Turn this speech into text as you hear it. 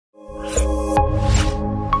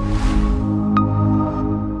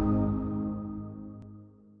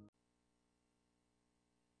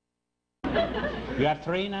You have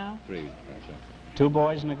 3 now? 3, Groucho. 2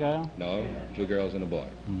 boys and a girl? No, 2 girls and a boy.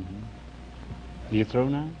 Are you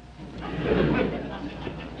through now?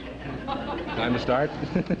 Time to start?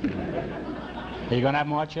 Are you going to have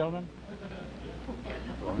more children?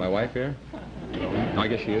 My wife here? No, I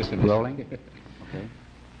guess she is. Rolling? Okay.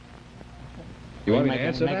 You want me to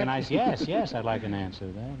answer that? A nice, yes, I'd like an answer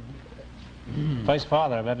to that. First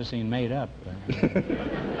father I've ever seen made up.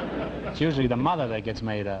 It's usually the mother that gets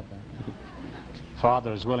made up.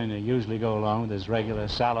 Father is willing to usually go along with his regular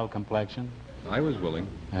sallow complexion. I was willing.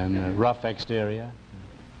 And a rough exterior.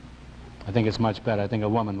 I think it's much better. I think a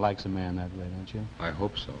woman likes a man that way, don't you? I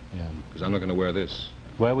hope so. Yeah. Because I'm not going to wear this.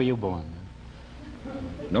 Where were you born?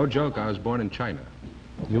 No joke, I was born in China.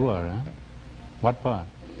 You were, huh? What part?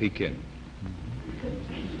 Peking.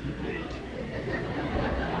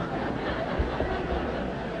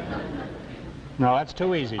 No, that's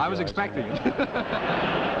too easy. I was George. expecting it.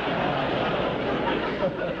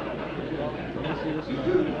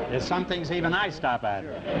 There's some things even I stop at.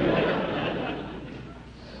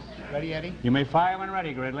 Ready, Eddie? You may fire when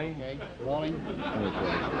ready, Gridley. Okay, rolling.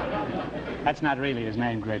 That's not really his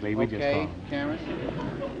name, Gridley. We just call Okay, him. camera.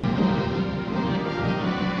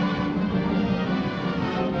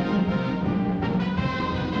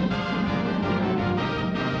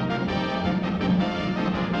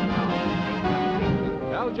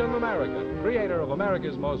 Belgian American, creator of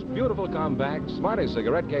America's most beautiful compacts, smartest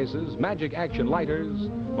cigarette cases, magic action lighters,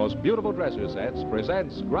 most beautiful dresser sets,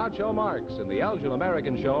 presents Groucho Marx in the Elgin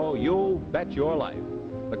American show, You Bet Your Life.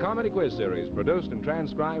 The comedy quiz series produced and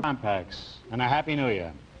transcribed. Compacts, and a Happy New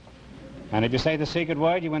Year. And if you say the secret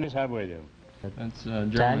word, you win his head with you. That's a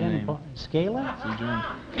German Italian? name. Scala? It's a German.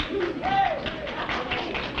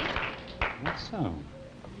 That's so.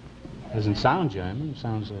 Doesn't sound German. It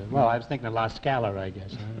sounds, well, I was thinking of La Scala, I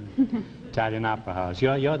guess. Italian Opera House.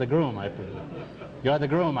 You're the groom, I presume. You're the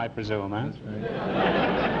groom, I presume, huh? That's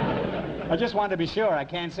right. I just wanted to be sure. I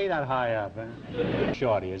can't see that high up. Huh?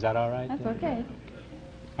 Shorty, is that all right? That's okay.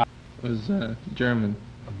 It was German.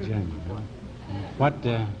 German, huh? What,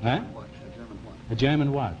 huh? A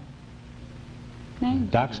German what? Name.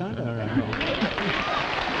 Dachshund or...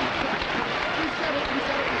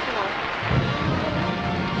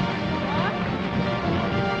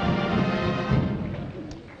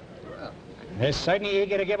 They're certainly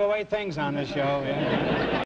eager to give away things on this show. Yeah.